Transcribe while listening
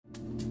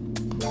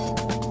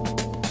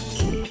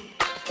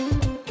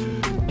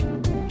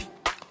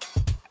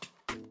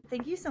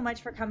so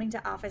much for coming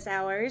to Office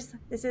Hours.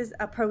 This is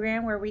a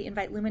program where we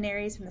invite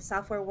luminaries from the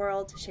software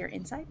world to share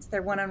insights.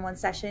 They're one-on-one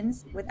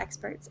sessions with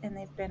experts, and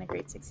they've been a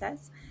great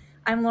success.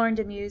 I'm Lauren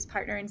Demuse,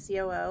 partner and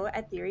COO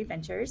at Theory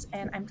Ventures,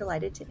 and I'm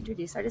delighted to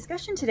introduce our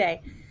discussion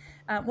today.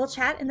 We'll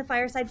chat in the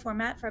fireside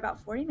format for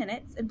about 40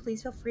 minutes, and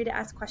please feel free to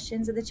ask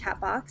questions in the chat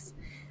box,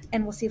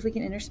 and we'll see if we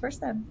can intersperse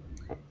them.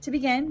 To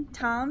begin,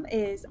 Tom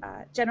is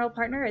general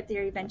partner at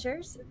Theory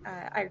Ventures,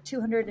 our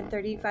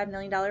 $235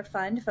 million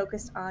fund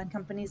focused on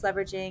companies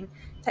leveraging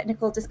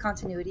technical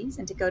discontinuities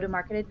into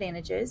go-to-market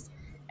advantages.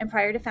 And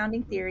prior to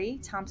founding Theory,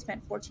 Tom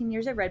spent 14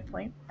 years at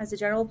Redpoint as a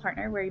general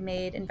partner, where he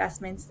made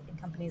investments in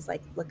companies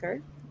like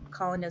Looker,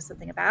 Colin knows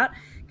something about,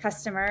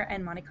 Customer,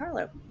 and Monte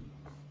Carlo.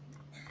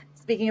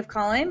 Speaking of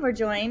Colin, we're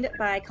joined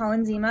by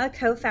Colin Zima,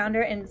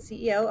 co-founder and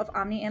CEO of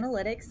Omni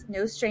Analytics,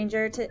 no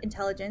stranger to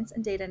intelligence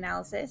and data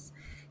analysis.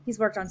 He's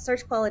worked on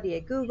search quality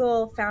at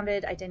Google,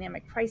 founded a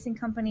dynamic pricing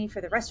company for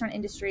the restaurant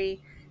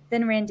industry,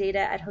 then ran data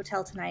at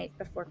Hotel Tonight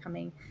before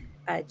becoming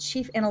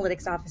chief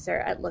analytics officer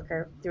at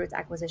Looker through its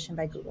acquisition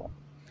by Google.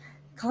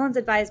 Colin's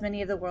advised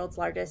many of the world's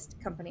largest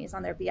companies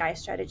on their BI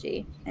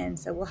strategy, and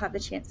so we'll have the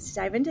chance to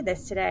dive into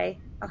this today.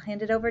 I'll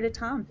hand it over to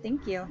Tom.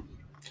 Thank you.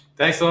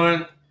 Thanks,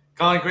 Lauren.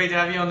 Colin, great to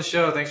have you on the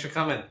show. Thanks for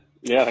coming.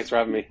 Yeah, thanks for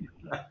having me.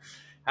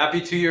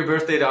 Happy 2-year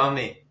birthday to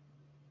Omni.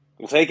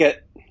 We'll take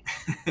it.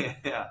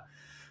 Yeah.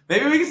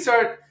 Maybe we can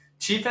start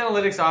Chief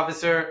Analytics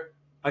Officer,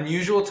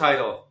 unusual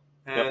title.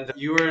 And Yep.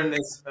 You were in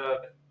this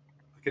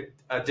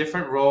a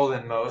different role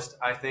than most,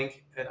 I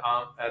think, at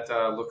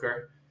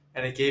Looker.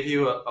 And it gave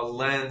you a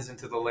lens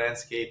into the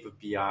landscape of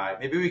BI.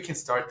 Maybe we can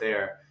start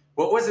there.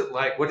 What was it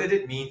like? What did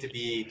it mean to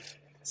be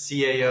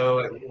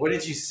CAO? What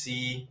did you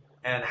see?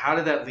 And how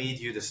did that lead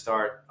you to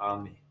start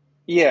Omni?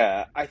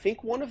 Yeah, I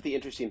think one of the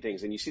interesting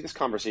things, and you see this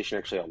conversation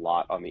actually a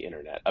lot on the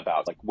internet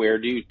about like, where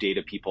do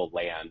data people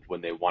land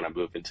when they want to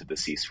move into the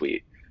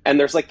C-suite? And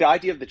there's like the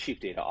idea of the chief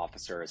data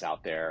officer is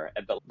out there,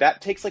 but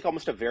that takes like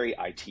almost a very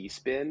IT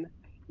spin.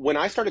 When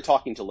I started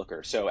talking to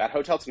Looker, so at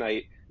Hotel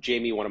Tonight,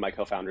 Jamie, one of my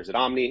co-founders at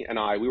Omni, and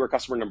we were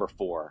customer number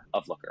 4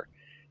 of Looker.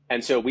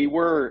 And so we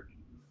were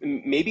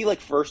maybe like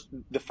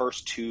the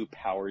first 2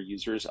 power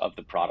users of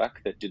the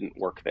product that didn't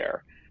work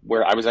there,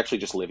 where I was actually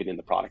just living in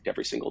the product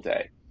every single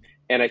day.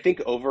 And I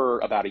think over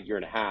about a year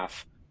and a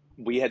half,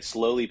 we had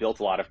slowly built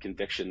a lot of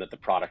conviction that the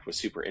product was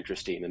super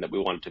interesting and that we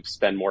wanted to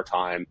spend more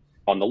time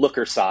on the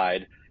Looker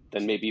side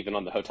than maybe even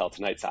on the Hotel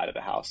Tonight side of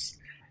the house.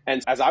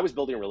 And as I was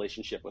building a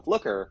relationship with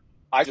Looker,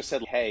 I just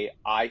said, hey,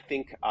 I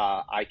think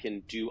I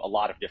can do a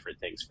lot of different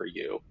things for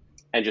you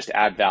and just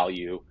add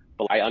value.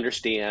 But I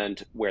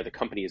understand where the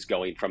company is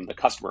going from the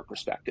customer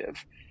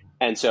perspective.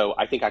 And so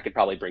I think I could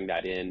probably bring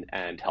that in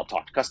and help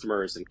talk to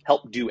customers and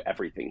help do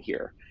everything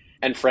here.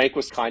 And Frank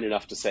was kind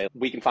enough to say,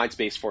 we can find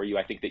space for you.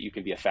 I think that you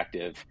can be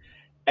effective.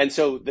 And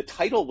so the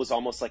title was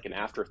almost like an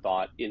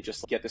afterthought in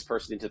just get this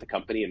person into the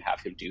company and have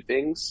him do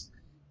things.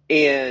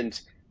 And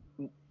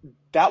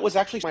that was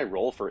actually my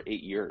role for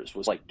 8 years,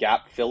 was like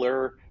gap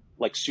filler,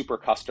 like super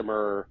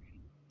customer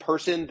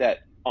person that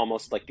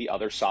almost like the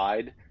other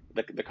side,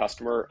 the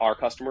customer, our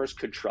customers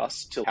could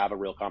trust to have a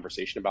real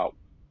conversation about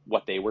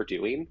what they were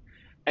doing.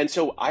 And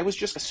so I was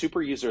just a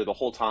super user the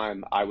whole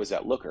time I was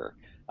at Looker.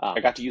 I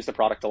got to use the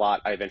product a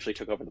lot. I eventually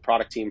took over the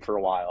product team for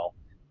a while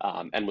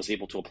and was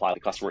able to apply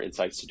the customer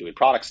insights to doing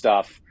product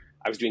stuff.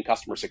 I was doing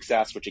customer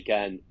success, which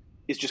again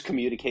is just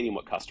communicating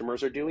what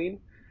customers are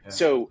doing. Yeah.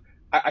 So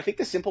I think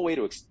the simple way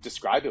to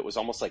describe it was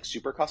almost like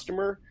super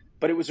customer,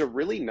 but it was a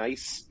really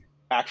nice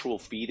actual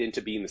feed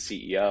into being the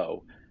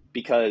CEO,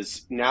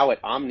 because now at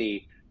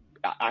Omni,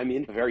 I'm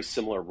in a very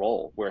similar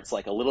role where it's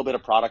like a little bit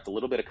of product, a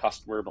little bit of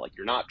customer, but like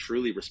you're not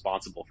truly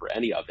responsible for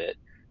any of it.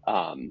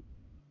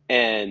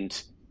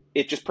 And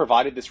it just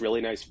provided this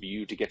really nice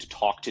view to get to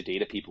talk to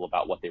data people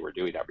about what they were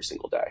doing every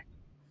single day.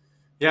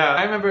 Yeah,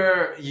 I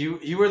remember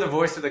you were the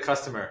voice of the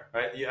customer,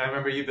 right? I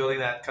remember you building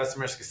that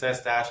customer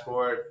success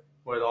dashboard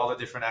with all the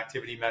different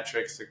activity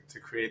metrics to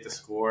create the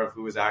score of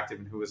who was active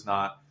and who was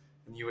not.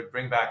 And you would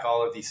bring back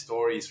all of these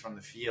stories from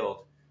the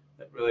field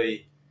that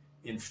really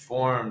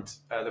informed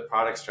the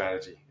product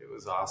strategy. It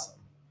was awesome.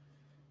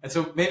 And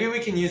so maybe we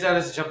can use that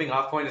as a jumping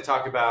off point to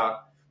talk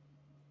about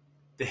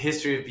the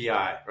history of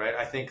BI, right?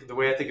 I think the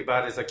way I think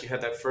about it is like you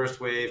had that first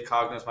wave,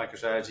 Cognos,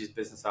 MicroStrategies,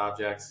 Business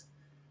Objects,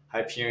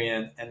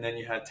 Hyperion, and then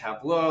you had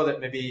Tableau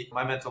that maybe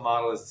my mental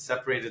model is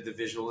separated the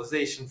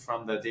visualization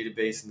from the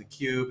database and the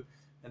cube.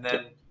 And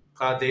then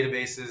cloud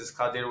databases,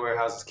 cloud data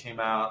warehouses came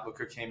out,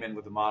 Looker came in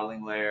with the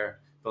modeling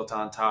layer built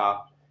on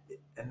top.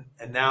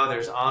 And now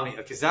there's Omni.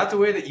 Like, is that the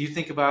way that you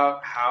think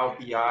about how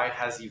BI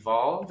has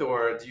evolved,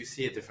 or do you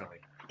see it differently?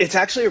 It's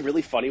actually a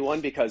really funny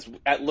one, because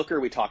at Looker,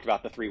 we talked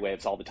about the 3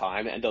 waves all the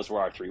time, and those were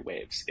our 3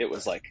 waves. It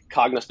was like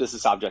Cognos,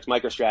 Business Objects,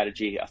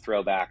 MicroStrategy, a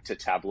throwback to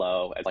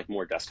Tableau and like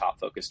more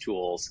desktop-focused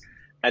tools.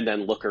 And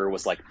then Looker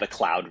was like the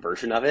cloud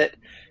version of it.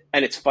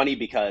 And it's funny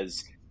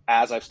because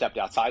as I've stepped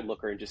outside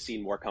Looker and just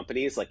seen more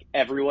companies, like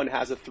everyone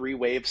has a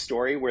 3-wave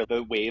story where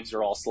the waves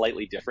are all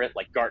slightly different.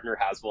 Like Gartner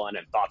has one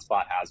and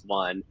ThoughtSpot has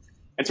one.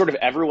 And sort of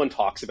everyone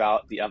talks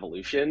about the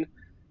evolution.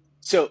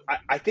 So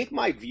I think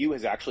my view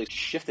has actually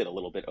shifted a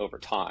little bit over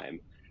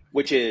time,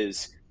 which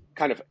is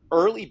kind of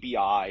early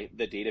BI,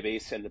 the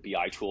database and the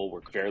BI tool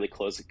were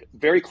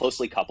very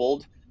closely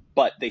coupled,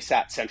 but they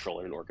sat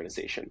central in an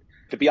organization.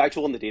 The BI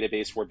tool and the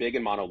database were big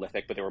and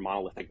monolithic, but they were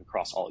monolithic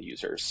across all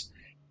users.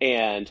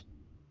 And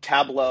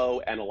Tableau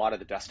and a lot of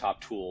the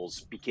desktop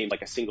tools became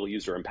like a single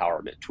user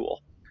empowerment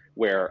tool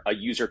where a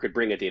user could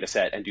bring a data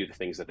set and do the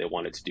things that they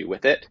wanted to do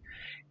with it.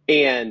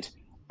 And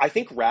I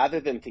think rather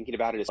than thinking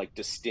about it as like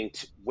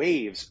distinct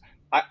waves,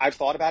 I've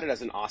thought about it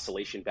as an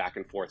oscillation back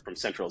and forth from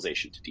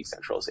centralization to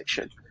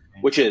decentralization,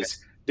 which is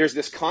there's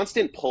this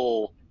constant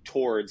pull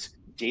towards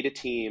data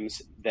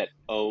teams that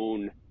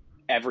own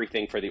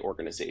everything for the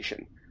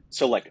organization.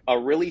 So like a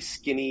really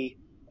skinny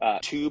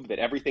tube that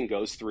everything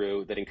goes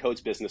through that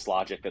encodes business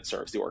logic that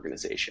serves the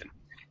organization.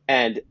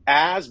 And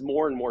as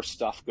more and more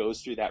stuff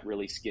goes through that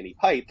really skinny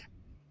pipe,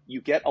 you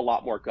get a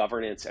lot more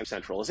governance and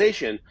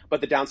centralization, but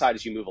the downside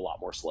is you move a lot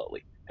more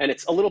slowly. And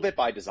it's a little bit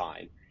by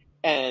design.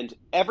 And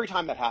every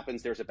time that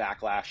happens, there's a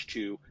backlash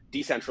to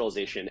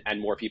decentralization and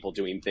more people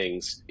doing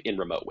things in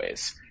remote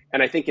ways.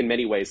 And I think in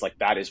many ways, like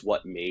that is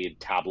what made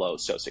Tableau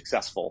so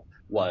successful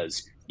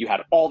was you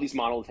had all these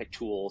monolithic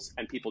tools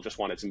and people just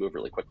wanted to move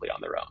really quickly on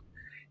their own.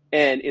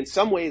 And in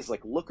some ways,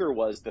 like Looker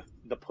was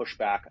the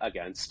pushback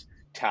against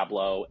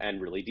Tableau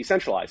and really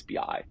decentralized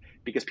BI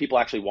because people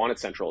actually wanted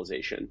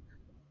centralization.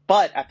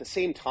 But at the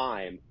same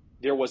time,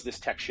 there was this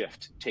tech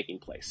shift taking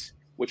place,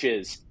 which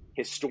is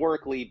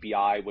historically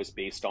BI was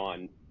based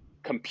on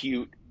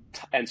compute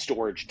and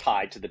storage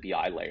tied to the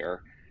BI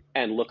layer.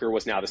 And Looker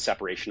was now the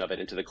separation of it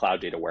into the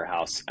cloud data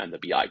warehouse and the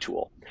BI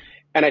tool.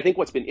 And I think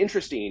what's been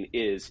interesting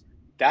is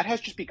that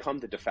has just become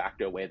the de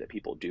facto way that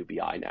people do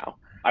BI now.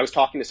 I was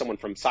talking to someone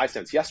from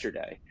Sisense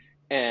yesterday,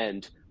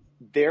 and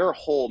their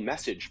whole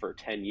message for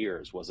 10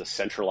 years was a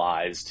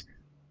centralized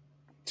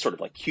sort of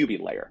like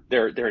cubing layer,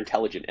 their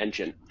intelligent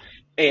engine.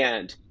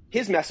 And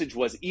his message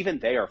was even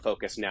they are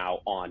focused now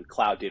on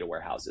cloud data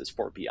warehouses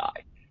for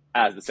BI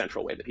as the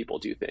central way that people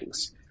do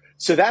things.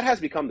 So that has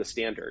become the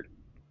standard.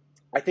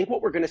 I think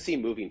what we're going to see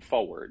moving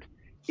forward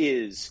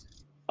is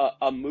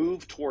a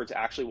move towards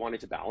actually wanting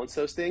to balance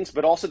those things,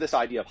 but also this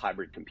idea of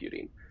hybrid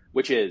computing,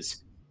 which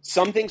is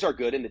some things are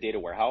good in the data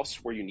warehouse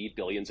where you need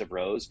billions of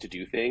rows to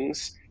do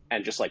things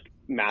and just like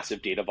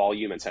massive data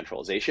volume and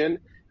centralization.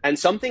 And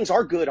some things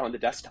are good on the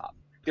desktop.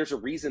 There's a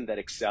reason that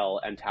Excel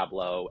and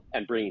Tableau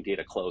and bringing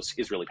data close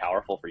is really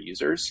powerful for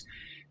users.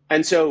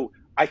 And so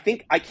I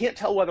think I can't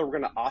tell whether we're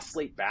going to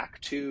oscillate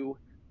back to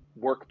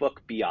workbook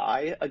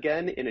BI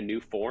again in a new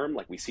form.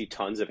 Like we see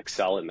tons of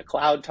Excel in the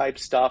cloud type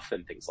stuff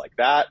and things like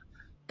that.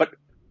 But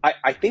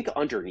I think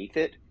underneath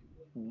it,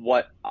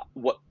 what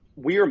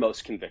we're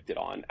most convicted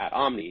on at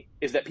Omni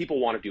is that people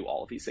want to do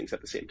all of these things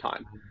at the same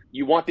time.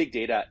 You want big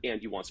data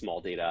and you want small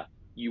data.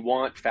 You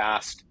want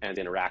fast and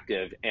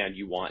interactive, and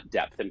you want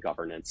depth and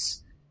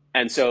governance.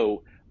 And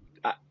so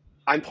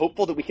I'm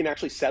hopeful that we can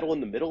actually settle in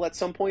the middle at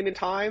some point in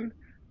time,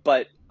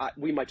 but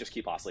we might just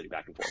keep oscillating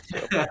back and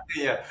forth too.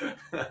 Yeah.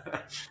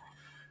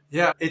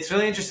 Yeah. It's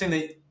really interesting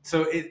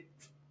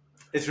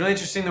it's really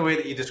interesting the way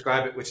that you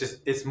describe it, which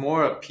is it's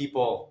more a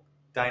people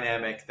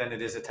dynamic than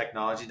it is a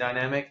technology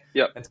dynamic.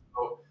 Yep. And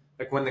so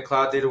like when the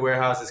cloud data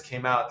warehouses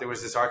came out, there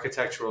was this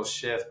architectural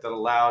shift that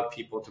allowed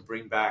people to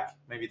bring back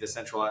maybe the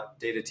central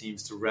data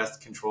teams to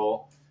wrest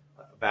control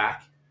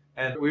back.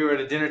 And we were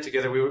at a dinner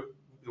together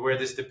where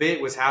this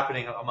debate was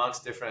happening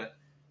amongst different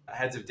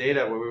heads of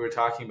data, where we were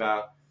talking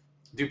about,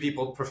 do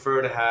people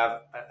prefer to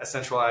have a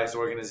centralized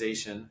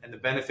organization? And the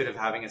benefit of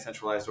having a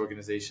centralized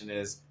organization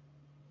is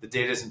the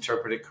data is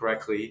interpreted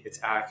correctly, it's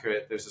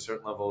accurate, there's a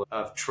certain level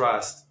of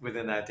trust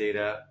within that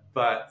data,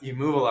 but you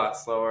move a lot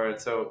slower. And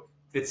so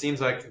it seems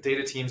like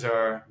data teams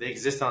they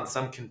exist on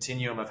some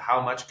continuum of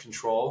how much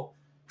control,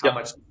 how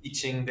much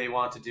teaching they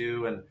want to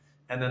do, and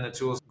then the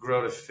tools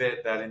grow to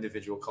fit that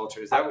individual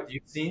culture. Is that what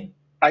you've seen?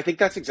 I think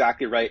that's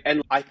exactly right.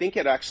 And I think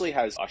it actually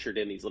has ushered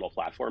in these little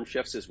platform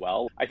shifts as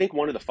well. I think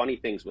one of the funny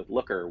things with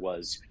Looker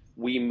was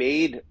we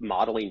made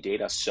modeling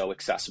data so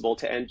accessible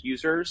to end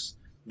users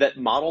that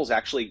models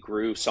actually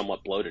grew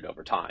somewhat bloated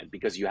over time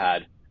because you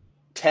had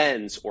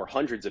tens or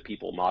hundreds of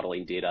people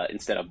modeling data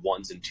instead of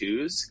ones and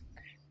twos.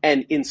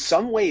 And in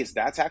some ways,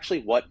 that's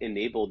actually what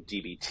enabled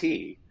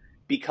DBT,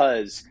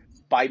 because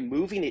by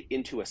moving it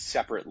into a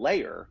separate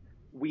layer,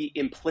 we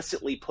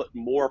implicitly put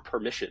more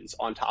permissions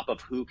on top of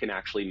who can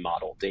actually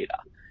model data.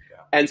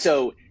 Yeah. And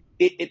so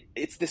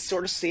it's this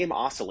sort of same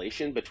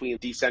oscillation between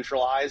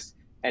decentralized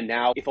and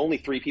now if only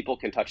 3 people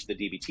can touch the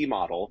DBT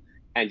model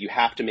and you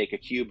have to make a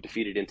cube to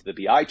feed it into the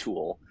BI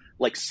tool,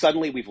 like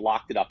suddenly we've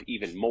locked it up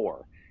even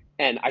more.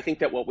 And I think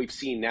that what we've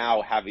seen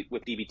now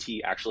with DBT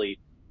actually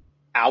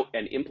out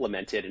and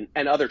implemented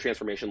and other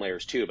transformation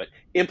layers too, but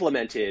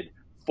implemented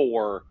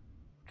for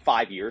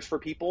 5 years for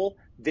people,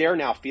 they're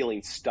now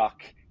feeling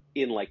stuck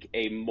in like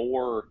a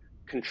more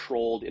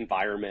controlled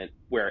environment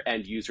where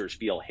end users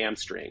feel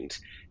hamstringed.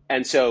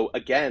 And so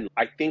again,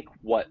 I think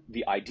what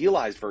the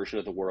idealized version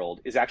of the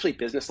world is actually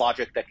business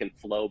logic that can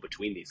flow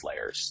between these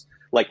layers.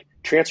 Like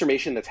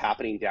transformation that's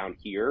happening down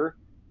here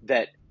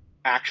that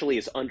actually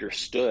is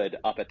understood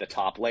up at the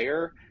top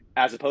layer,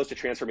 as opposed to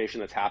transformation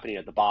that's happening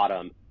at the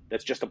bottom,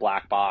 that's just a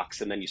black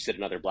box, and then you sit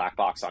another black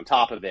box on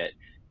top of it.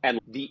 And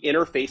the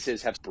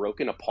interfaces have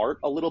broken apart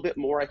a little bit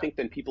more, I think,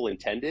 than people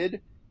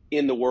intended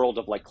in the world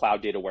of like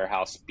cloud data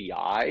warehouse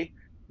BI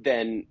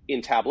than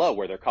in Tableau,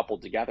 where they're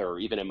coupled together, or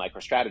even in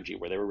MicroStrategy,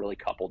 where they were really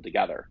coupled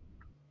together.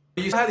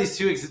 You have these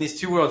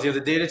two worlds. You have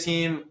the data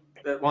team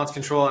that wants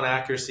control and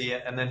accuracy,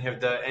 and then you have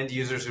the end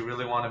users who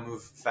really want to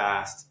move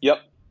fast. Yep.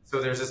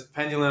 So there's this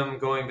pendulum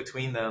going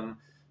between them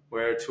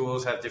where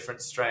tools have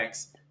different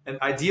strengths. And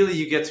ideally,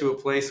 you get to a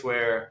place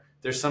where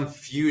there's some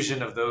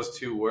fusion of those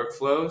two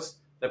workflows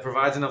that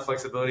provides enough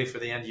flexibility for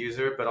the end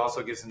user, but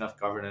also gives enough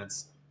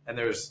governance. And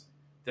there's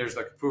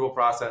like approval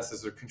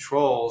processes or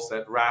controls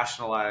that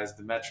rationalize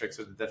the metrics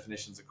or the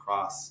definitions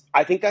across.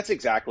 I think that's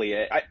exactly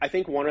it. I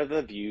think one of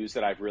the views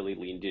that I've really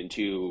leaned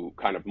into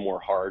kind of more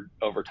hard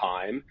over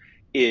time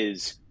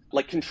is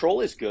like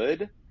control is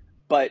good,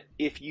 but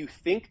if you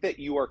think that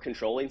you are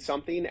controlling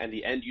something and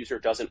the end user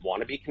doesn't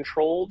want to be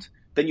controlled,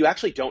 then you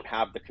actually don't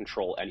have the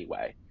control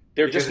anyway.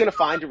 They're just going to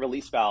find a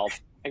release valve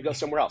and go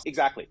somewhere else.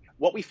 Exactly.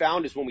 What we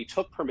found is when we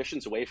took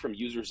permissions away from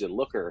users in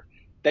Looker,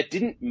 that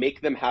didn't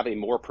make them have a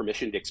more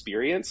permissioned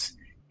experience.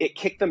 It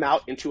kicked them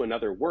out into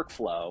another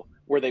workflow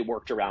where they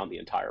worked around the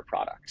entire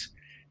product.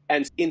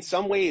 And in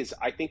some ways,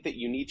 I think that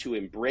you need to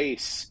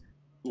embrace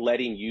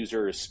letting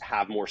users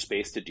have more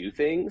space to do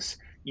things.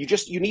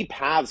 You need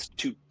paths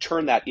to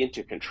turn that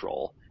into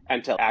control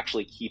and to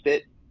actually keep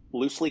it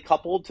loosely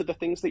coupled to the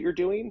things that you're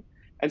doing.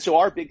 And so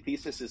our big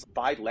thesis is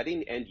by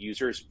letting end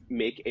users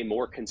make a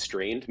more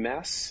constrained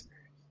mess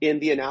in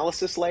the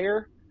analysis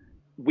layer,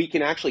 we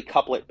can actually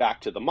couple it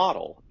back to the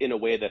model in a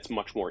way that's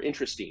much more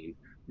interesting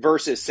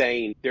versus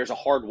saying there's a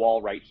hard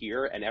wall right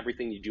here and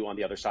everything you do on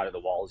the other side of the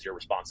wall is your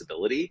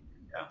responsibility.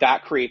 Yeah.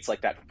 That creates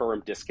like that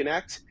firm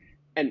disconnect.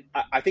 And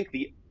I think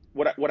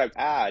what I've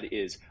add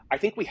is I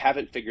think we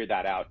haven't figured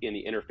that out in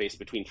the interface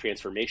between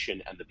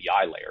transformation and the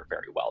BI layer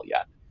very well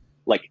yet.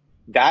 Like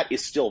that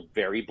is still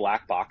very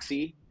black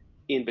boxy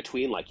in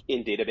between, like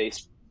in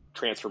database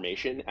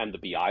transformation and the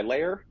BI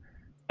layer.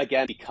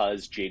 Again,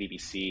 because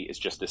JDBC is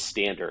just a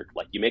standard,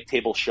 like you make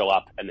tables show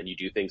up and then you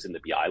do things in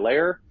the BI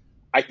layer.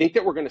 I think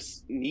that we're going to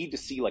need to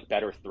see like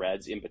better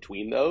threads in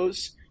between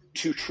those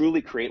to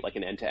truly create like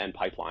an end-to-end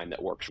pipeline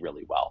that works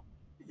really well.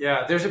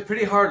 Yeah, there's a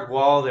pretty hard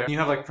wall there. You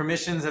have like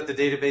permissions at the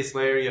database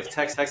layer. You have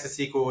text to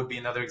SQL would be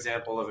another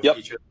example of a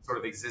feature that sort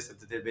of exists at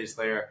the database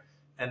layer.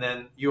 And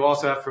then you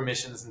also have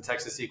permissions in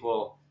text to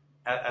SQL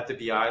at the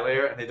BI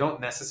layer, and they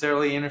don't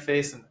necessarily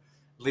interface. And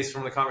at least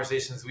from the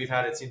conversations we've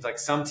had, it seems like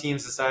some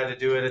teams decide to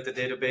do it at the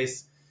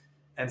database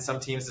and some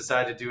teams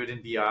decide to do it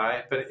in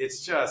BI, but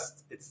it's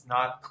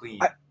not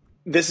clean.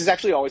 This has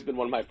actually always been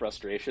one of my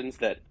frustrations,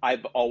 that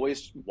I've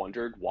always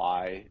wondered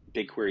why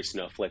BigQuery,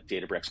 Snowflake,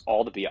 Databricks,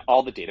 all the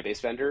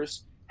database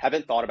vendors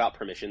haven't thought about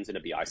permissions in a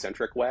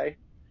BI-centric way.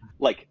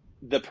 Like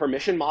the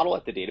permission model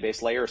at the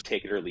database layer is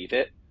take it or leave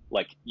it.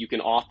 Like you can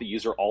auth the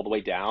user all the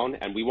way down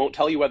and we won't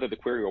tell you whether the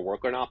query will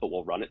work or not, but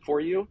we'll run it for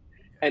you.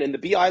 And in the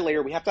BI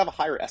layer, we have to have a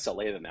higher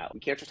SLA than that.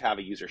 We can't just have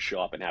a user show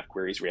up and have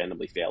queries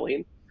randomly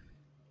failing.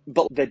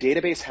 But the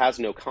database has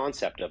no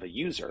concept of a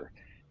user.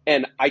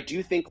 And I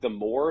do think the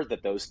more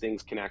that those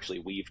things can actually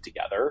weave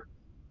together,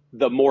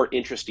 the more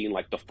interesting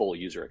like the full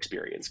user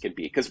experience can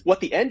be. Because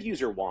what the end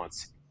user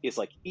wants is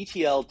like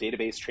ETL,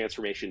 database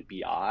transformation,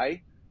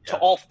 BI to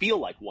all feel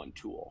like one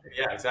tool.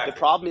 Yeah, exactly. The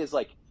problem is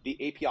like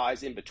the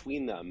APIs in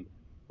between them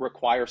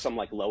require some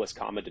like lowest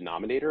common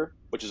denominator,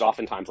 which is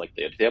oftentimes like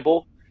the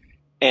table.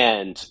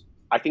 And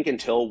I think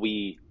until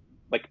we,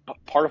 like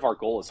part of our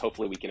goal is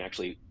hopefully we can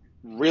actually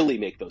really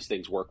make those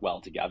things work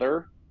well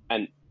together.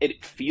 And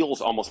it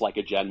feels almost like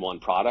a Gen 1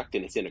 product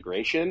in its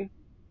integration,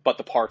 but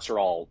the parts are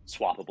all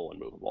swappable and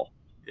movable.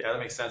 Yeah, that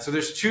makes sense. So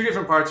there's two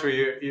different parts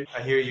where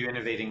I hear you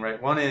innovating,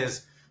 right? One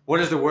is, what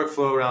is the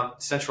workflow around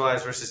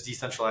centralized versus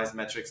decentralized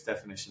metrics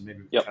definition?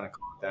 Maybe we can kind of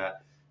call it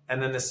that.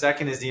 And then the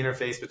second is the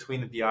interface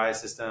between the BI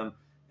system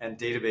and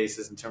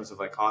databases in terms of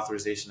like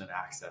authorization and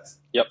access.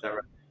 Yep. Is that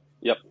right?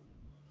 Yep.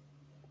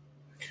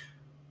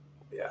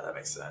 Yeah, that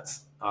makes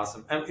sense.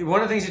 Awesome. And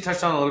one of the things you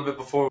touched on a little bit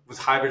before was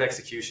hybrid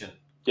execution.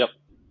 Yep.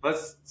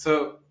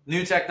 So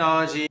new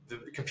technology, the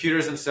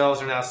computers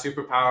themselves are now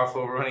super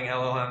powerful. We're running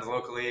LLMs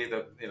locally,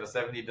 the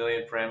 70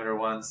 billion parameter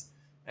ones,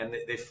 and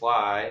they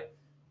fly.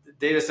 The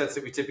data sets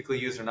that we typically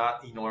use are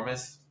not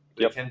enormous.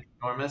 They can be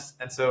enormous.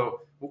 And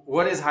so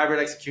what is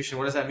hybrid execution?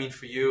 What does that mean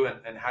for you?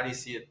 And how do you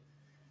see it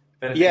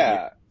benefiting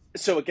you?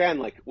 So again,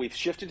 like we've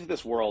shifted to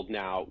this world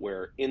now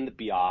where in the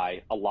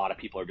BI, a lot of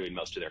people are doing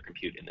most of their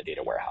compute in the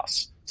data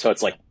warehouse. So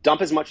it's like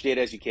dump as much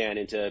data as you can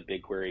into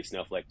BigQuery,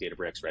 Snowflake,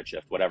 Databricks,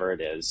 Redshift, whatever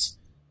it is.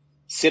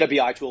 Sit a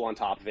BI tool on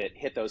top of it,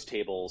 hit those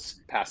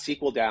tables, pass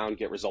SQL down,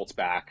 get results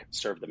back,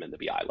 serve them in the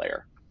BI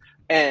layer.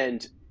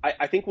 And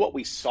I think what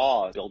we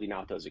saw building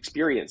out those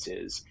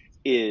experiences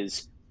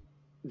is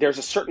there's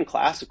a certain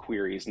class of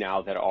queries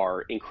now that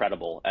are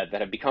incredible, that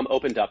have become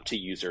opened up to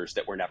users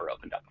that were never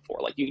opened up before.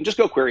 Like you can just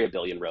go query 1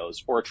 billion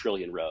rows or 1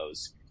 trillion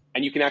rows,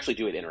 and you can actually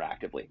do it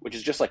interactively, which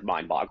is just like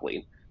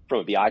mind-boggling from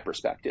a BI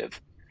perspective.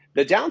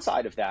 The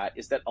downside of that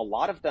is that a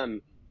lot of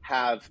them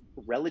have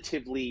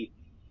relatively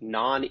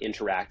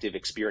non-interactive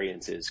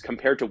experiences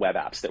compared to web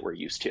apps that we're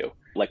used to.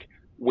 Like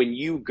when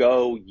you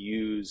go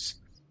use,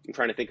 I'm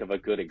trying to think of a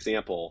good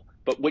example,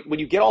 but when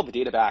you get all the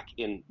data back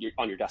on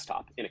your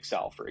desktop in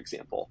Excel, for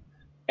example,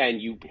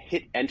 and you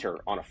hit enter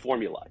on a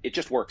formula, it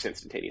just works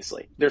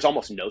instantaneously. There's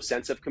almost no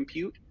sense of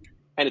compute,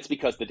 and it's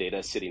because the data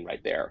is sitting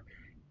right there.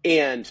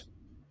 And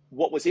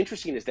what was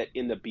interesting is that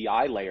in the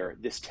BI layer,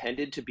 this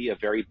tended to be a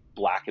very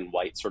black and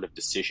white sort of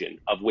decision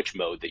of which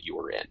mode that you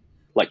were in.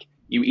 Like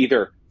you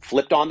either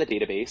flipped on the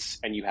database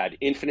and you had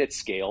infinite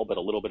scale, but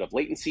a little bit of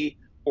latency,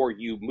 or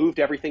you moved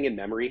everything in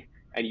memory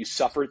and you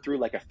suffered through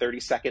like a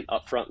 30-second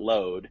upfront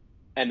load,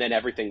 and then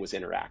everything was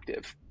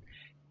interactive.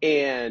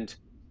 And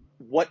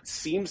what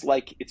seems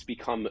like it's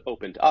become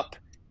opened up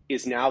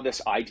is now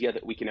this idea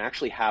that we can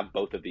actually have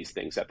both of these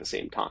things at the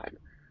same time.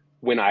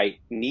 When I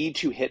need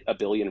to hit a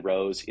billion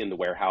rows in the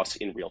warehouse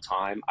in real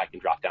time, I can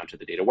drop down to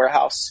the data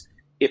warehouse.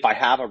 If I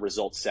have a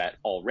result set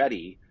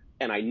already,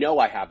 and I know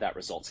I have that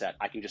result set,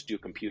 I can just do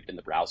compute in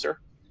the browser.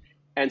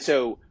 And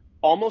so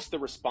almost the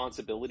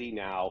responsibility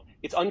now,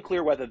 it's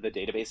unclear whether the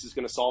database is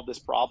going to solve this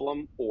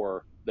problem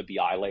or the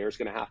BI layer is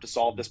going to have to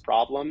solve this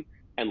problem.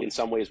 And in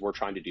some ways, we're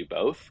trying to do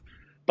both.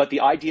 But the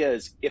idea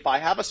is if I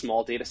have a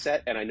small data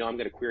set and I know I'm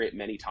going to query it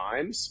many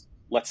times,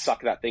 let's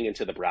suck that thing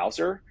into the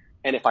browser.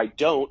 And if I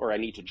don't, or I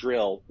need to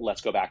drill,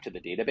 let's go back to the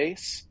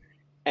database.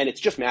 And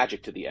it's just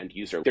magic to the end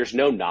user. There's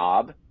no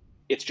knob.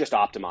 It's just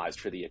optimized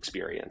for the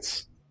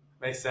experience.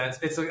 Makes sense.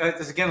 It's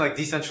again like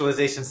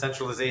decentralization,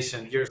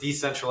 centralization. You're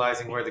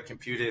decentralizing where the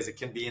compute is. It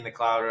can be in the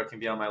cloud or it can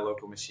be on my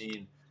local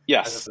machine.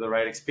 Yes. The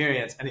right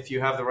experience. And if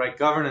you have the right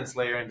governance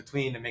layer in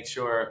between to make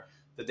sure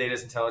the data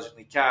is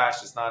intelligently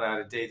cached, it's not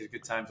out of date, a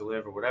good time to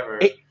live or whatever.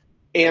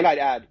 And I'd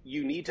add,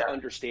 you need to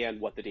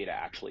understand what the data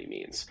actually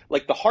means.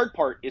 Like the hard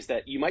part is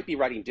that you might be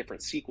writing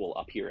different SQL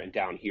up here and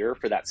down here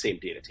for that same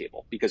data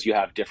table because you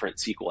have different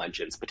SQL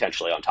engines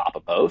potentially on top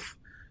of both.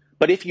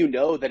 But if you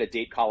know that a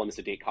date column is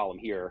a date column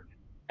here,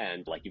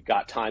 and like you've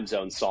got time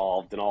zone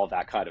solved and all of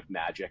that kind of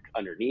magic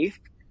underneath,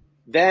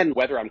 then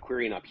whether I'm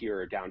querying up here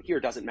or down here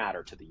doesn't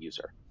matter to the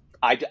user.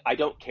 I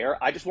don't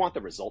care. I just want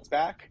the results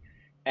back.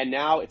 And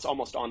now it's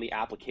almost on the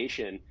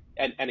application.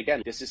 And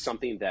again, this is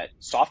something that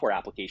software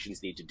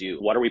applications need to do.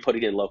 What are we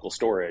putting in local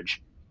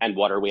storage? And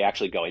what are we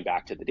actually going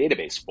back to the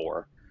database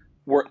for?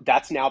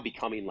 That's now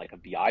becoming like a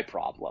BI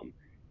problem,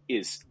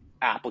 is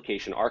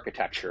application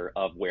architecture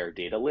of where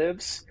data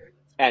lives.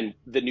 And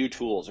the new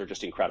tools are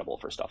just incredible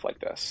for stuff like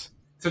this.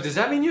 So does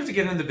that mean you have to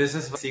get into the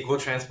business of SQL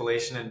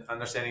translation and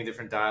understanding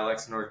different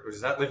dialects, or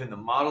does that live in the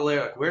model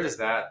layer? Like, where does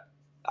that?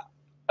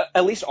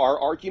 At least our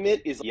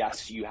argument is,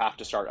 yes, you have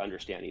to start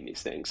understanding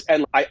these things.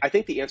 And I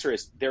think the answer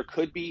is there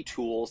could be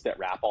tools that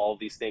wrap all of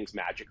these things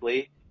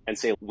magically and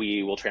say,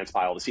 we will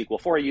transpile the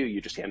SQL for you. You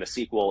just hand a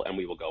SQL and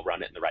we will go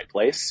run it in the right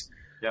place.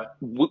 Yeah.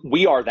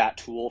 We are that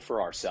tool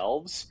for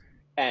ourselves.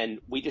 And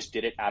we just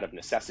did it out of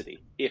necessity.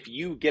 If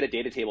you get a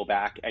data table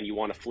back and you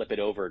want to flip it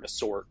over to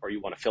sort or you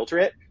want to filter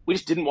it, we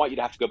just didn't want you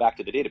to have to go back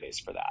to the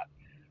database for that.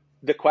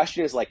 The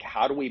question is like,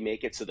 how do we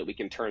make it so that we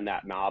can turn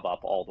that knob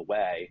up all the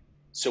way?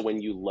 So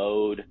when you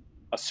load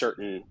a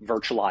certain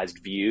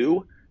virtualized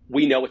view,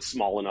 we know it's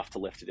small enough to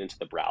lift it into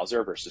the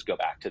browser versus go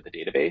back to the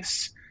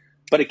database.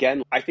 But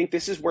again, I think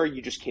this is where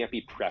you just can't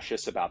be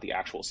precious about the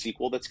actual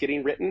SQL that's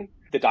getting written.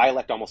 The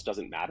dialect almost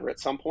doesn't matter at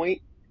some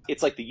point.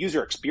 It's like the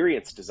user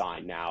experience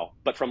design now,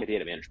 but from a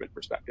data management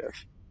perspective.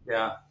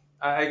 Yeah,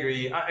 I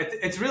agree.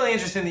 It's really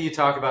interesting that you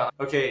talk about,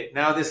 okay,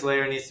 now this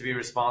layer needs to be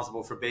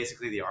responsible for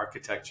basically the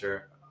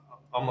architecture,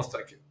 almost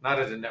like not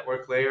at a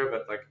network layer,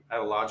 but like at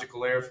a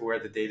logical layer for where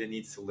the data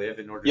needs to live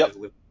in order to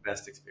deliver the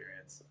best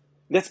experience.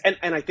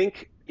 And I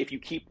think if you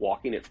keep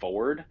walking it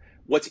forward,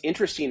 what's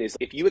interesting is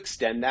if you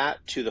extend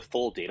that to the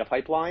full data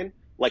pipeline,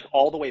 like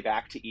all the way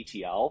back to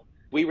ETL,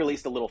 we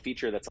released a little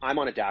feature that's I'm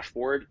on a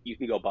dashboard, you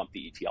can go bump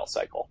the ETL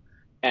cycle.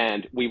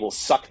 And we will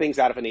suck things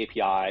out of an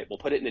API, we'll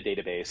put it in a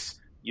database.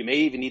 You may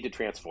even need to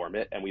transform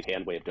it, and we've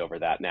hand-waved over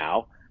that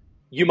now.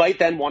 You might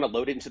then want to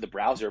load it into the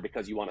browser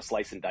because you want to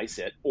slice and dice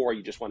it, or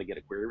you just want to get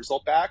a query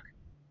result back.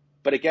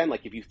 But again,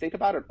 like if you think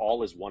about it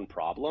all as one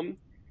problem,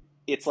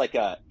 it's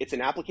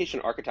an application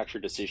architecture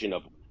decision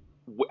of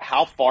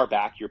how far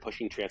back you're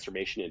pushing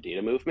transformation and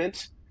data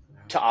movement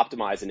to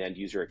optimize an end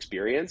user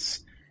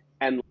experience.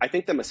 And I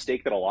think the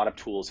mistake that a lot of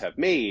tools have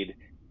made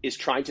is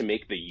trying to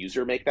make the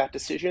user make that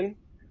decision.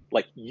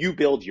 Like you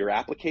build your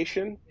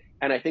application.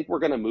 And I think we're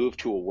going to move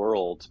to a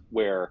world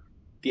where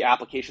the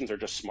applications are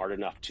just smart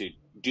enough to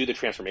do the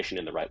transformation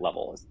in the right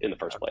level in the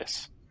first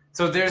place.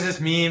 So there's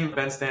this meme,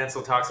 Ben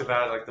Stansel talks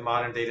about like the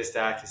modern data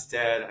stack is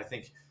dead. I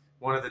think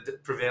one of the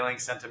prevailing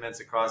sentiments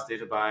across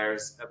data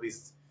buyers, at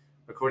least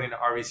according to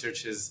our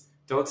research, is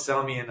don't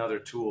sell me another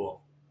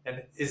tool.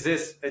 And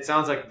it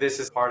sounds like this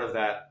is part of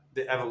that,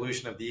 the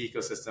evolution of the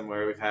ecosystem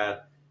where we've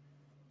had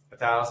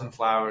 1,000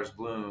 flowers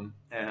bloom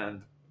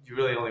and you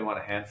really only want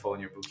a handful in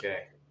your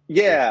bouquet.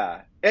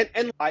 Yeah.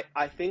 And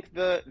I think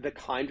the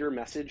kinder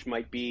message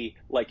might be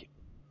like,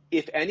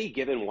 if any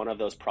given one of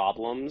those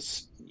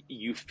problems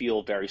you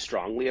feel very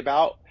strongly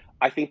about,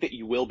 I think that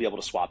you will be able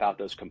to swap out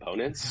those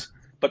components,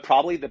 but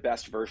probably the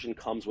best version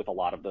comes with a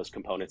lot of those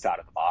components out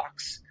of the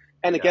box.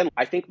 And Yeah. again,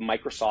 I think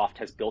Microsoft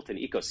has built an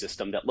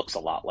ecosystem that looks a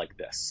lot like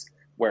this,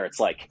 where it's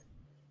like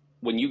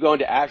when you go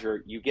into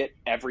Azure, you get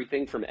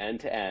everything from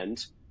end to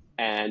end,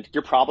 and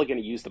you're probably going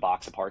to use the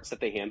box of parts that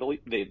they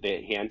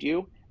hand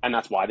you, and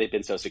that's why they've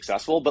been so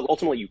successful. But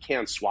ultimately, you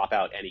can swap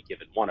out any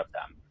given one of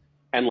them.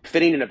 And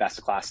fitting in a best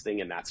of class thing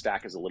in that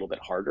stack is a little bit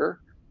harder.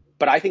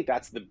 But I think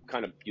that's the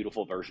kind of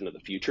beautiful version of the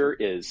future,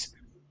 is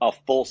a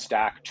full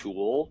stack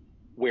tool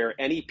where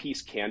any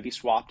piece can be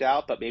swapped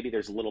out, but maybe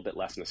there's a little bit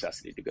less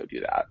necessity to go do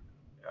that.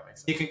 That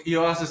makes sense.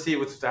 You also see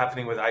what's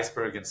happening with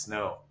Iceberg and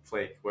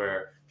Snowflake,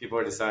 where people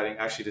are deciding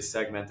actually to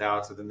segment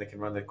out so then they can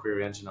run the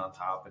query engine on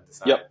top and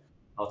decide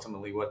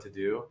ultimately what to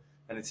do.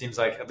 And it seems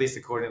like, at least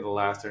according to the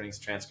last earnings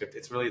transcript,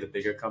 it's really the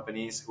bigger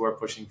companies who are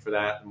pushing for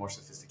that, the more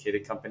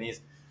sophisticated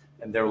companies,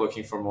 and they're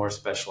looking for more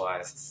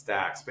specialized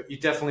stacks. But you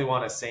definitely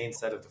want a sane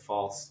set of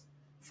defaults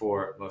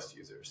for most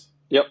users.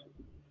 Yep.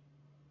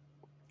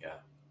 Yeah,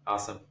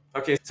 awesome.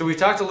 Okay, so we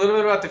talked a little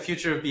bit about the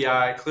future of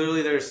BI.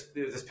 Clearly, there's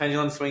this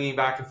pendulum swinging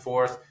back and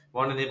forth. We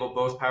want to enable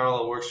both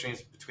parallel work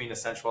streams between a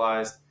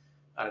centralized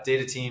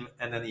data team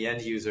and then the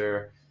end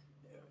user.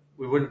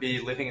 We wouldn't be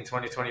living in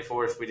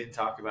 2024 if we didn't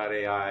talk about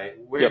AI.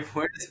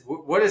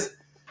 What does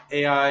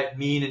AI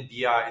mean in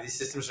BI? These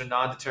systems are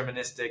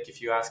non-deterministic.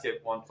 If you ask it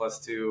 1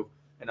 + 2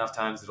 enough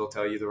times, it'll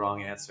tell you the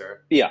wrong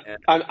answer. Yeah,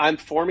 I'm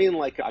forming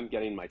like I'm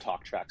getting my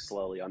talk track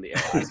slowly on the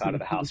AI side of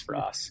the house for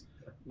us.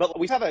 But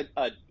we have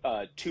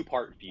a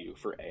two-part view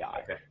for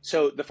AI. Okay.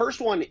 So the first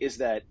one is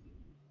that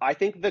I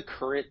think the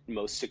current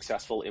most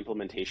successful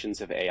implementations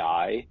of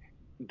AI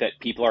that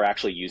people are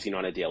actually using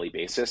on a daily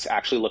basis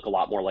actually look a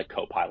lot more like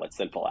co-pilots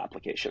than full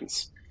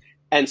applications.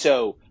 And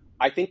so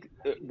I think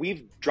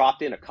we've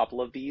dropped in a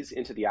couple of these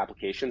into the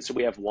application. So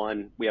we have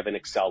an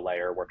Excel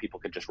layer where people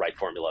could just write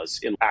formulas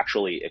in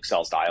actually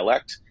Excel's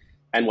dialect.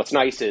 And what's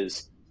nice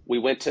is we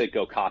went to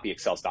go copy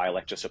Excel's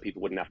dialect just so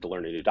people wouldn't have to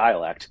learn a new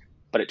dialect.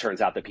 But it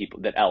turns out that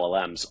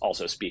LLMs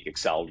also speak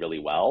Excel really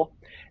well.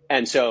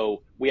 And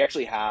so we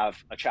actually have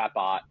a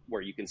chatbot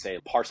where you can say,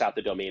 parse out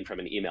the domain from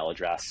an email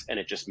address, and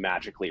it just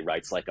magically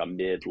writes like a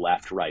mid,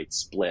 left, right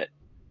split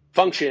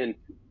function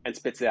and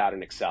spits it out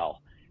in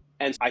Excel.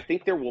 And I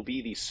think there will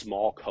be these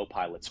small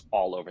co-pilots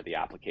all over the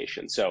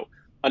application. So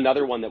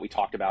another one that we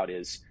talked about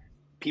is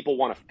people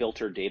want to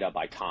filter data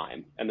by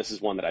time. And this is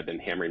one that I've been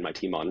hammering my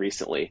team on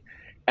recently.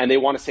 And they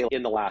want to say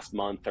in the last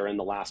month or in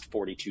the last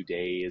 42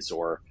 days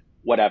or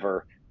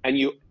whatever. And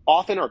you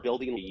often are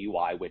building a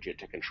UI widget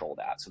to control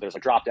that. So there's a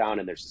drop down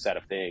and there's a set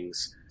of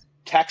things.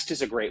 Text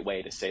is a great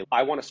way to say,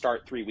 I want to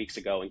start 3 weeks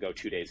ago and go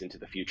 2 days into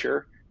the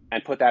future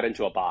and put that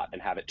into a bot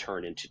and have it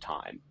turn into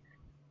time.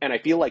 And I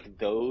feel like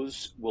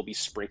those will be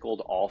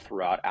sprinkled all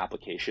throughout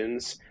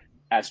applications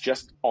as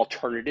just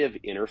alternative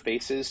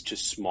interfaces to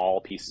small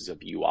pieces of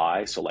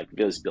UI. So like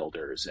viz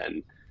builders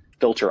and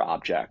filter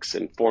objects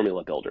and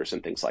formula builders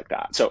and things like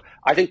that. So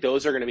I think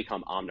those are going to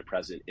become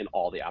omnipresent in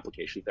all the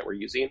applications that we're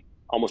using,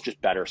 almost just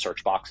better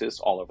search boxes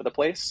all over the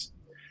place.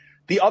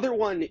 The other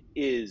one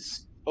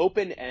is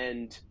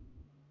open-end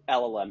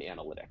LLM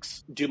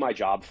analytics. Do my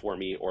job for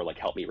me or like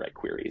help me write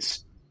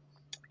queries.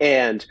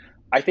 And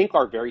I think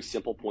our very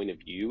simple point of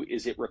view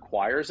is it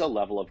requires a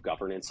level of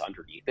governance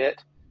underneath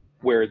it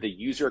where the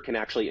user can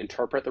actually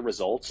interpret the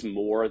results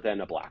more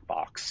than a black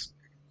box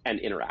and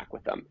interact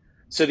with them.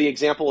 So the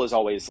example is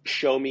always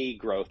show me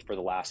growth for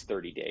the last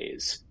 30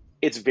 days.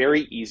 It's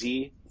very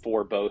easy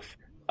for both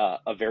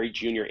a very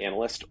junior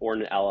analyst or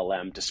an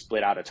LLM to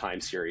split out a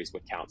time series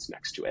with counts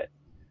next to it.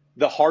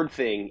 The hard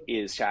thing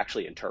is to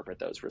actually interpret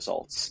those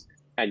results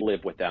and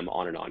live with them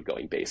on an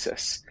ongoing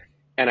basis.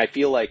 And I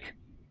feel like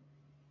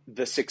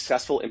the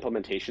successful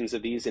implementations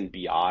of these in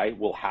BI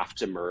will have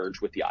to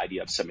merge with the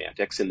idea of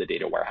semantics in the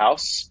data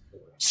warehouse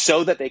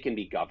so that they can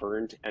be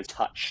governed and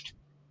touched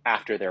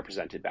after they're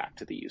presented back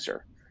to the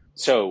user.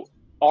 So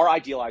our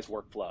idealized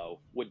workflow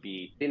would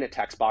be in a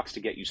text box to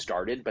get you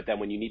started, but then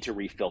when you need to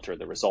refilter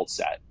the result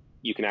set,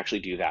 you can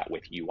actually do that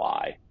with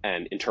UI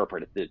and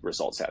interpret the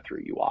result set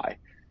through UI.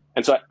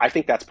 And so I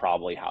think that's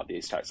probably how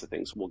these types of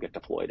things will get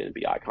deployed in a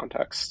BI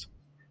context.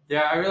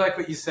 Yeah, I really like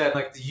what you said,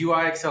 like the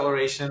UI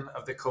acceleration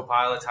of the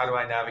co-pilots. How do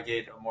I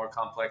navigate a more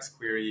complex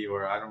query,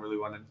 or I don't really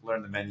want to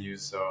learn the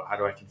menus, so how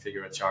do I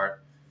configure a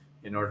chart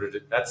in order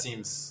to, that's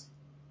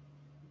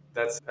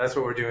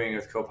what we're doing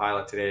with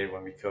Copilot today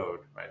when we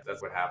code, right?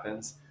 That's what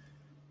happens.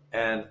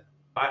 And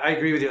I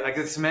agree with you. Like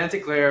the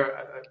semantic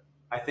layer,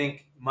 I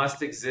think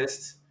must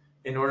exist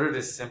in order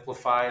to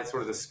simplify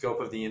sort of the scope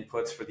of the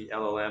inputs for the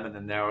LLM and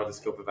then narrow the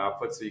scope of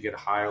output so you get a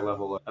higher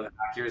level of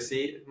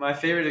accuracy. My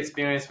favorite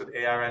experience with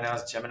AI right now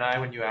is Gemini.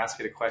 When you ask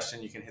it a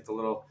question, you can hit the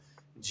little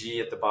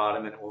G at the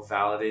bottom and it will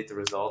validate the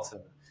results.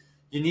 And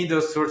you need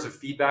those sorts of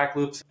feedback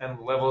loops and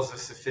levels of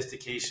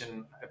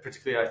sophistication,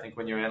 particularly I think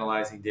when you're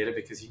analyzing data,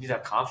 because you need to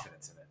have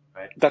confidence in it,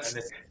 right?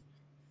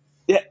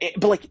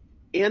 But like,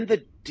 and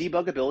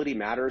debuggability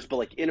matters, but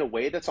like in a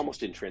way that's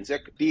almost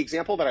intrinsic. The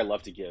example that I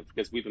love to give,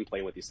 because we've been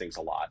playing with these things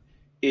a lot,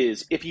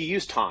 is if you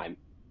use time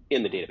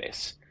in the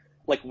database.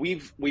 Like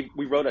we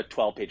wrote a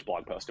 12-page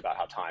blog post about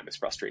how time is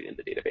frustrating in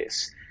the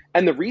database.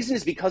 And the reason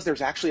is because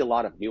there's actually a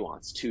lot of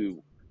nuance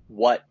to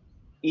what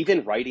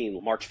even writing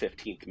March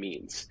 15th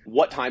means.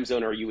 What time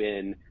zone are you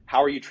in?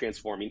 How are you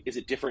transforming? Is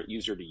it different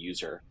user to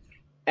user?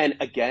 And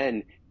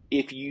again,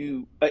 if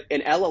you,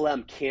 an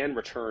LLM can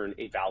return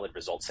a valid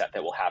result set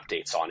that will have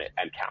dates on it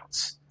and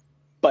counts.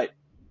 But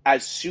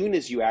as soon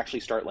as you actually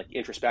start like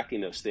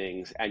introspecting those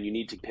things and you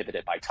need to pivot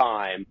it by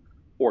time,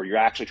 or you're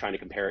actually trying to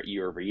compare it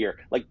year over year,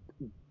 like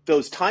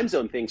those time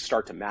zone things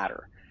start to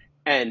matter.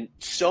 And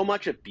so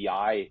much of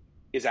BI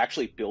is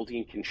actually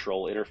building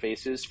control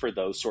interfaces for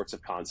those sorts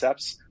of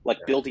concepts, like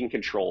building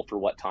control for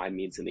what time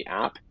means in the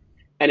app.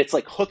 And it's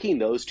like hooking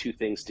those two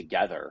things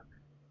together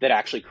that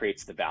actually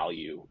creates the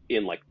value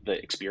in like the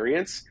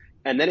experience.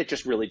 And then it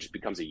just really just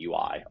becomes a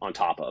UI on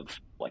top of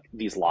like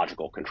these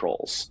logical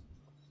controls.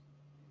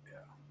 Yeah,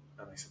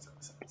 that makes a ton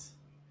of sense.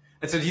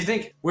 And so do you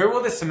think, where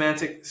will the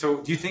semantic,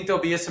 so do you think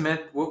there'll be a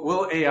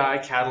will AI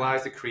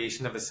catalyze the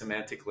creation of a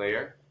semantic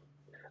layer?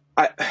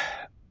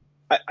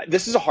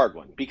 This is a hard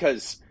one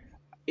because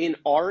in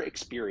our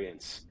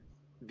experience,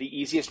 the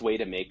easiest way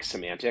to make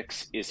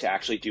semantics is to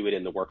actually do it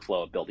in the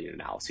workflow of building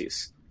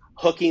analyses.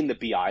 Hooking the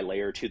BI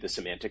layer to the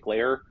semantic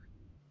layer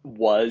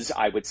was,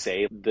 I would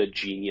say, the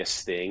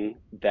genius thing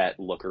that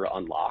Looker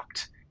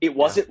unlocked. It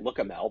wasn't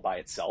LookML by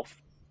itself.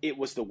 It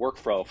was the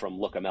workflow from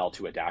LookML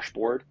to a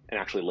dashboard and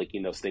actually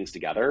linking those things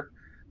together.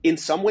 In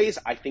some ways,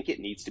 I think it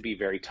needs to be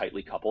very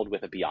tightly coupled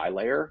with a BI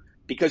layer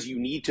because you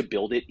need to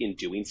build it in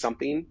doing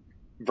something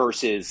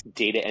versus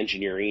data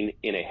engineering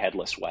in a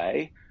headless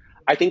way.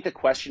 I think the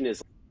question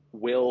is,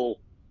 will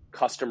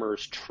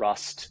customers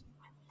trust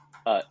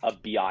a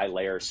BI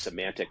layer,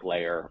 semantic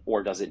layer,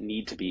 or does it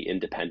need to be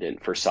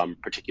independent for some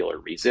particular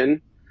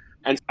reason?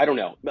 And I don't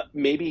know,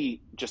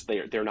 maybe just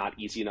they're not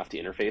easy enough to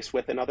interface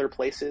with in other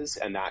places,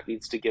 and that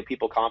needs to give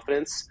people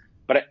confidence.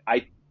 But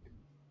I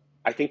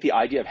think the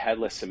idea of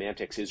headless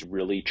semantics is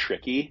really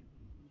tricky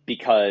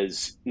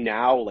because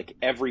now like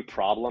every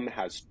problem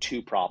has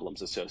two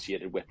problems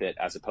associated with it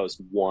as opposed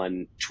to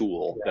one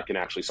tool that can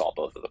actually solve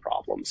both of the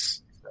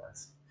problems.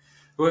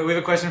 We have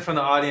a question from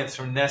the audience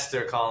from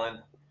Nestor, Colin.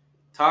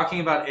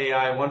 Talking about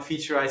AI, one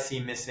feature I see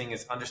missing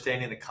is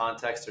understanding the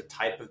context or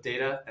type of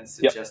data and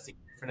suggesting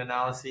different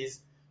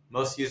analyses.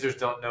 Most users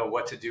don't know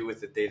what to do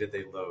with the data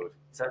they load.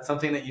 Is that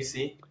something that you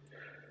see?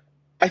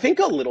 I think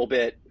a little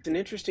bit. It's an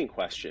interesting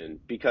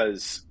question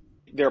because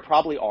there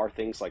probably are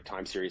things like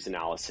time series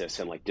analysis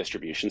and like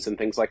distributions and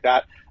things like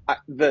that.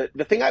 The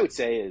thing I would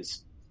say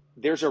is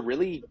there's a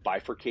really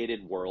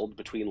bifurcated world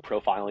between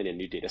profiling a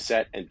new data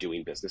set and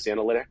doing business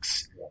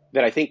analytics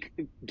that I think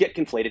get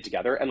conflated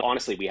together. And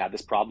honestly, we had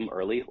this problem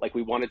early. Like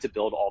we wanted to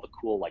build all the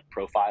cool like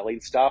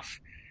profiling stuff.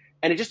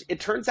 And it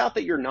turns out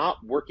that you're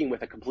not working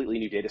with a completely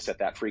new data set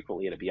that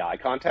frequently in a BI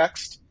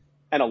context.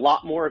 And a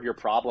lot more of your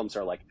problems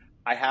are like,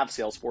 I have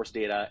Salesforce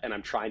data and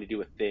I'm trying to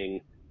do a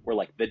thing where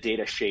like the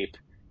data shape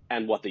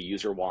and what the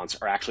user wants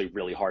are actually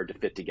really hard to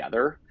fit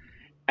together.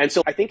 And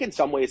so I think in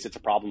some ways it's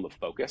a problem of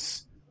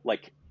focus.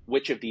 Like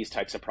which of these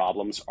types of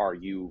problems are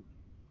you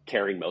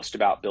caring most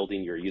about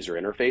building your user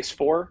interface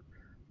for?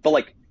 But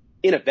like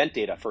in event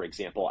data, for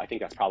example, I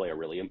think that's probably a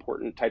really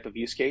important type of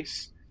use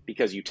case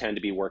because you tend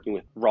to be working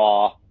with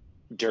raw,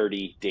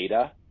 dirty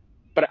data.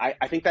 But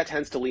I think that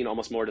tends to lean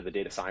almost more to the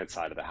data science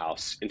side of the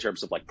house in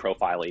terms of like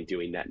profiling,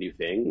 doing net new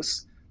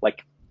things.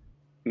 Like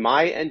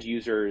my end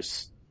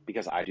users,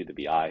 because I do the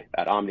BI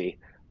at Omni,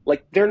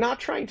 like they're not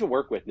trying to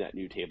work with net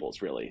new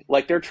tables really.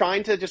 Like they're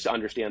trying to just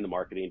understand the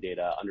marketing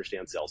data,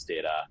 understand sales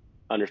data,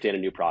 understand a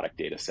new product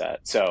data set.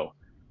 So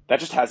that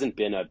just hasn't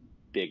been a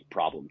big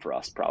problem for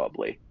us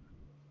probably.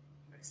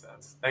 Makes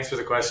sense. Thanks for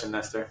the question,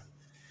 Nestor.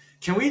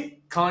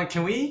 Colin,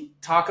 can we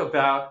talk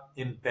about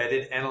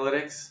embedded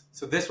analytics?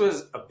 So this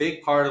was a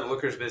big part of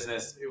Looker's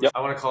business. I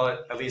want to call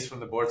it, at least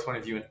from the board's point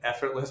of view, an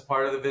effortless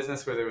part of the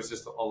business where there was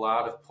just a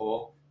lot of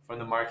pull from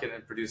the market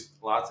and produced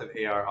lots of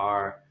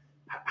ARR.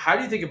 How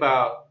do you think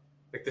about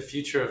like the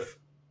future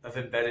of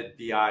embedded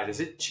BI? Does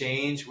it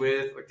change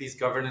with like these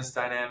governance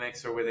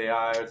dynamics or with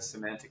AI or the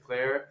semantic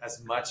layer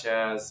as much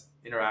as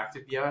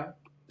interactive BI?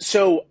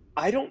 So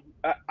I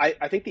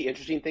think the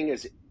interesting thing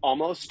is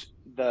almost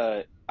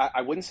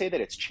I wouldn't say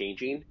that it's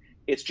changing.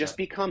 It's just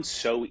become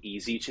so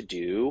easy to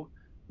do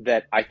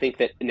that I think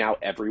that now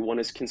everyone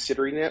is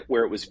considering it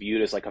where it was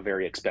viewed as like a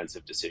very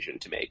expensive decision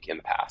to make in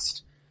the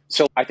past.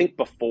 So I think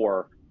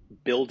before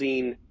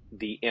building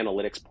the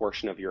analytics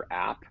portion of your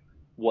app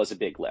was a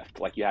big lift.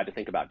 Like you had to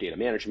think about data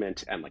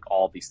management and like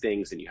all these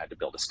things and you had to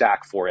build a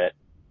stack for it.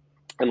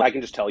 And I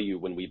can just tell you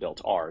when we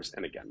built ours,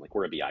 and again, like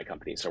we're a BI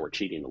company, so we're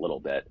cheating a little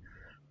bit,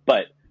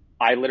 but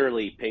I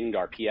literally pinged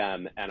our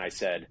PM and I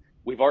said,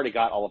 we've already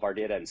got all of our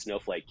data in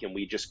Snowflake. Can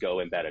we just go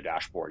embed a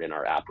dashboard in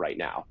our app right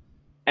now?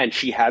 And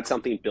she had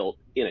something built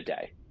in a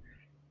day.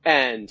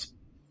 And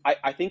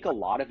I think a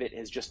lot of it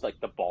is just like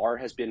the bar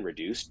has been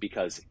reduced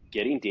because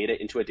getting data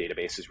into a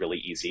database is really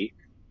easy.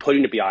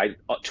 Putting a BI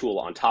tool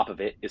on top of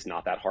it is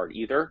not that hard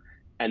either.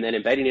 And then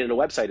embedding it in a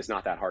website is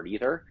not that hard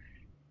either.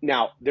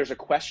 Now, there's a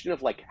question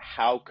of like,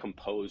 how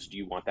composed do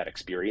you want that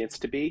experience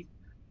to be?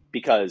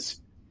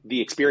 Because the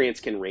experience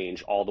can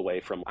range all the way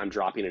from I'm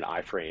dropping an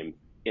iframe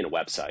in a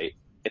website.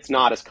 It's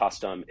not as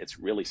custom, it's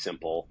really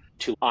simple,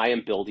 to I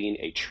am building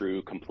a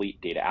true complete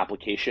data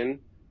application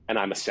and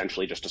I'm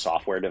essentially just a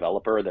software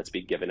developer that's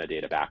been given a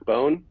data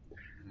backbone.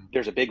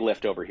 There's a big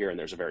lift over here and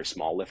there's a very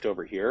small lift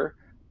over here.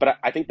 But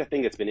I think the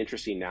thing that's been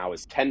interesting now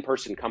is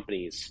 10-person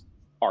companies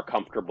are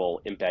comfortable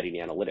embedding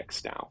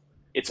analytics now.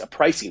 It's a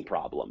pricing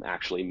problem,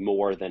 actually,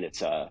 more than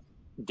it's a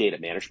data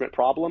management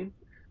problem.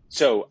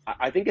 So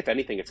I think if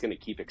anything, it's going to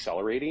keep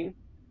accelerating.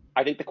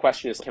 I think the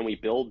question is, can we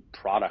build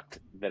product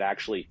that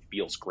actually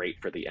feels great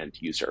for the end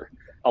user?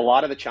 A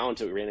lot of the challenge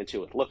that we ran into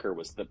with Looker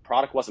was the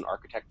product wasn't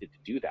architected to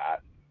do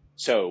that.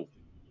 So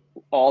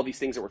all these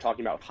things that we're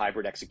talking about with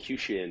hybrid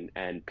execution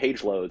and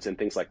page loads and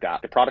things like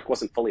that, the product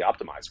wasn't fully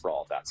optimized for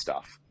all of that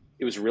stuff.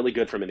 It was really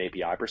good from an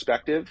API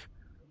perspective,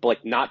 but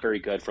like not very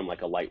good from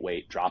like a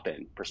lightweight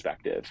drop-in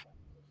perspective.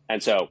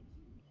 And so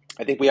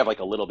I think we have like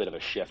a little bit of a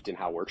shift in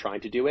how we're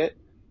trying to do it.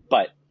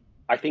 But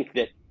I think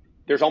that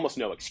there's almost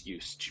no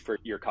excuse for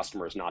your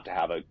customers not to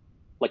have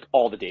like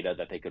all the data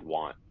that they could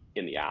want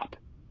in the app.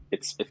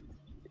 It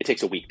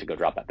takes a week to go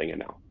drop that thing in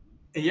now.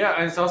 Yeah,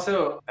 and it's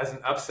also as an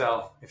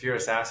upsell, if you're a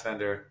SaaS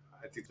vendor,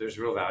 I think there's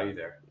real value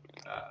there.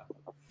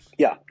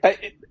 Yeah,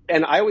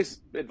 and I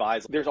always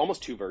advise there's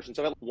almost two versions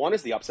of it. One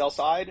is the upsell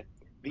side.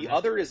 The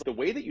other is the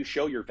way that you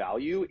show your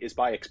value is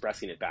by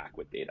expressing it back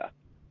with data.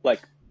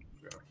 Like,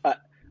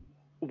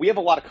 we have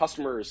a lot of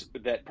customers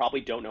that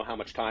probably don't know how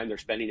much time they're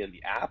spending in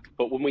the app,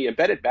 but when we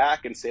embed it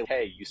back and say,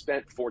 hey, you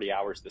spent 40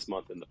 hours this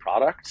month in the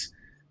product,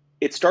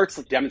 it starts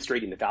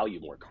demonstrating the value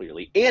more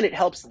clearly, and it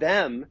helps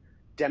them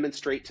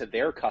demonstrate to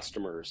their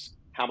customers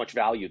how much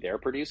value they're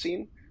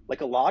producing.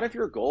 Like, a lot of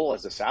your goal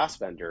as a SaaS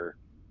vendor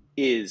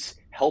is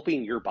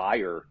helping your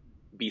buyer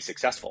be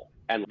successful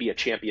and be a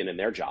champion in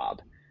their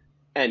job.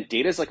 And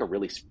data is like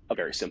a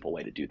very simple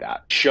way to do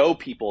that. Show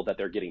people that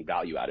they're getting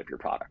value out of your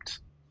product.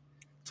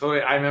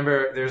 Totally. I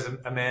remember there's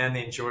a man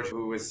named George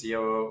who was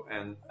COO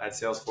and at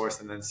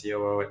Salesforce and then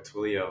COO at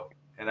Twilio.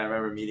 And I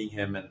remember meeting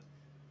him, and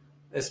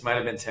this might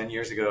have been 10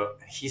 years ago.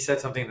 He said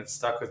something that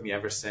stuck with me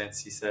ever since.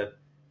 He said,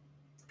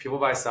 people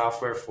buy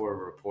software for a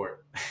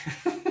report.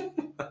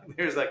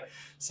 There's like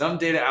some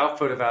data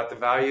output about the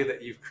value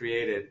that you've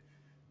created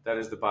that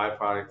is the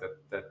byproduct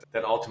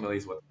that ultimately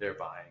is what they're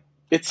buying.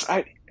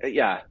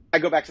 I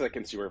go back to the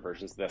consumer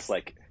versions of this.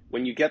 Like,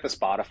 when you get the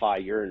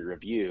Spotify year-end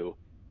review,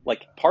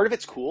 like, part of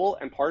it's cool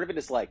and part of it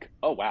is like,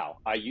 oh wow,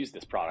 I use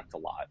this product a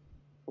lot.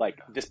 Like,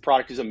 this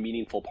product is a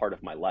meaningful part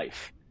of my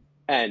life.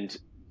 And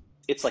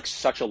it's like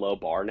such a low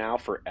bar now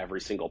for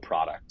every single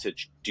product to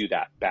do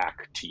that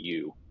back to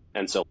you.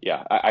 And so,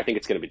 yeah, I think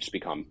it's going to just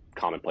become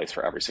commonplace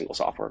for every single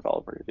software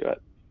developer to do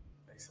it.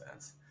 Makes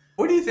sense.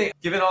 What do you think,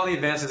 given all the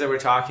advances that we're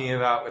talking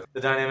about with the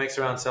dynamics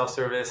around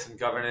self-service and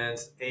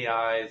governance,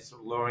 AI,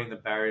 lowering the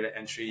barrier to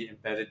entry,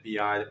 embedded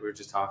BI that we were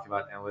just talking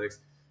about, analytics,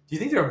 do you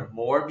think there are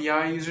more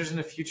BI users in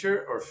the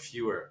future or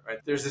fewer? Right?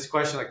 There's this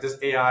question like, does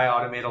AI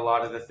automate a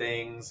lot of the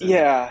things?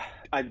 Yeah,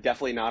 I'm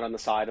definitely not on the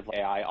side of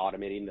AI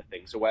automating the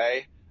things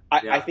away.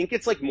 I think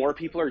it's like more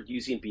people are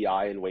using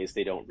BI in ways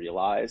they don't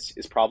realize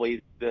is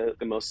probably the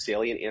most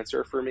salient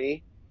answer for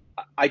me.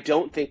 I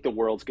don't think the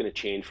world's going to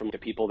change from the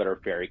people that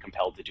are very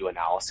compelled to do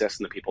analysis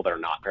and the people that are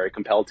not very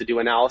compelled to do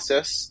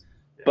analysis.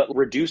 Yeah. But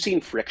reducing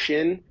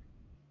friction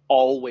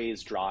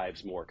always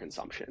drives more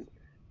consumption.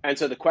 And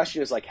so the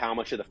question is like, how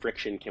much of the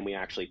friction can we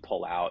actually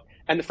pull out?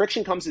 And the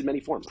friction comes in many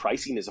forms.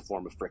 Pricing is a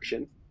form of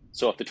friction.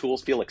 So if the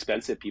tools feel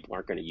expensive, people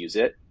aren't going to use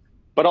it.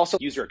 But also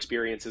user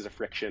experience is a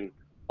friction.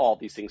 All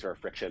these things are a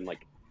friction.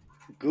 Like,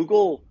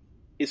 Google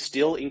is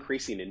still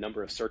increasing in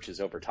number of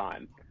searches over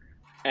time.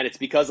 And it's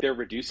because they're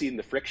reducing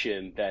the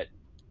friction that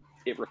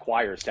it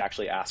requires to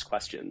actually ask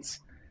questions.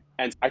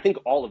 And I think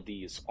all of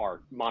these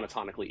are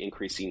monotonically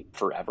increasing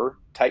forever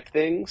type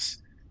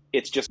things.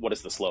 It's just, what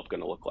is the slope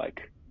going to look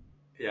like?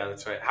 Yeah,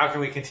 that's right. How can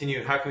we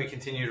continue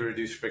to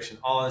reduce friction?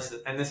 All this,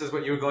 and this is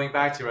what you were going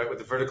back to, right? With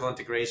the vertical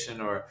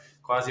integration or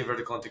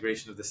quasi-vertical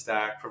integration of the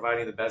stack,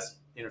 providing the best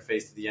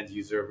interface to the end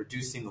user,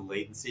 reducing the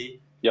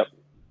latency. Yep.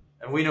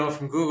 And we know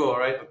from Google,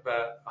 right,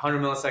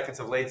 100 milliseconds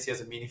of latency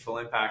has a meaningful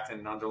impact in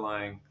an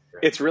underlying.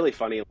 It's really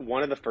funny.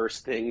 One of the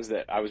first things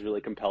that I was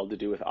really compelled to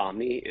do with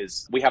Omni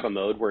is we have a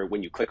mode where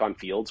when you click on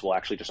fields, we'll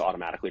actually just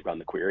automatically run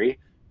the query.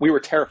 We were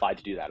terrified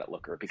to do that at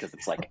Looker because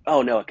it's like,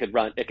 oh no, it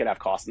could have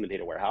costs in the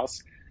data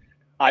warehouse.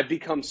 I've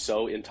become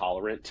so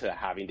intolerant to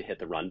having to hit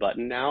the run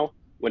button now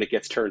when it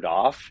gets turned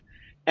off.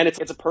 And it's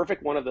a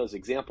perfect one of those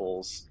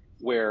examples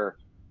where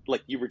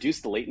like you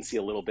reduce the latency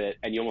a little bit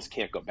and you almost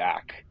can't go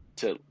back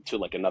to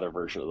like another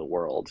version of the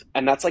world.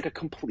 And that's like a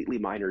completely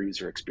minor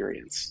user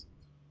experience.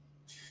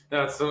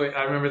 No, so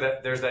I remember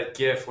that there's that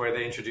GIF where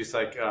they introduce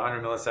like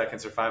 100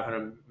 milliseconds or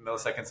 500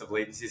 milliseconds of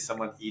latency,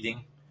 someone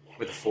eating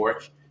with a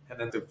fork, and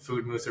then the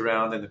food moves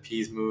around and the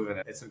peas move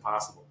and it's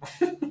impossible.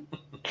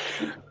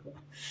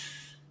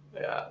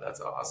 Yeah,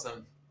 that's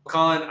awesome.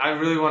 Colin, I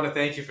really want to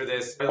thank you for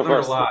this. I Of learned a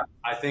course. lot.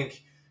 I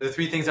think the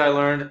three things I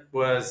learned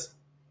was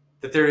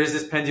that there is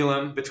this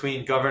pendulum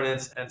between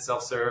governance and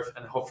self-serve,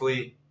 and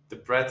hopefully the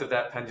breadth of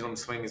that pendulum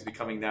swing is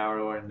becoming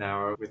narrower and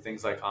narrower with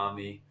things like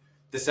Omni.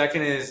 The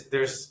second is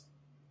there's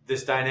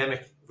this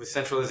dynamic with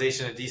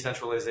centralization and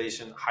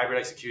decentralization, hybrid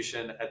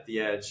execution at the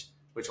edge,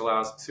 which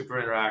allows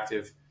super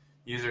interactive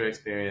user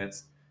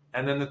experience.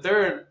 And then the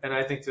third, and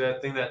I think the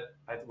thing that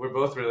we're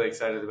both really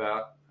excited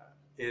about,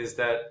 is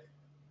that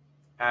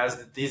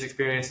as these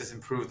experiences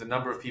improve, the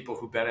number of people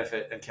who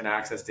benefit and can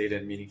access data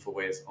in meaningful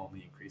ways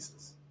only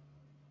increases.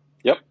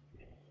 Yep.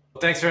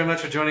 Well, thanks very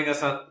much for joining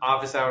us on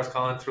Office Hours,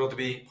 Colin. Thrilled to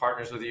be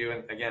partners with you.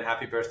 And again,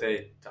 happy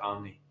birthday to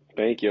Omni.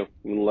 Thank you.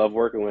 Love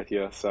working with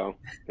you. So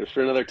there's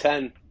for another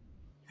 10.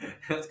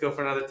 Let's go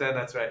for another 10.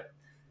 That's right.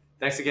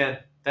 Thanks again.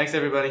 Thanks,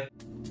 everybody.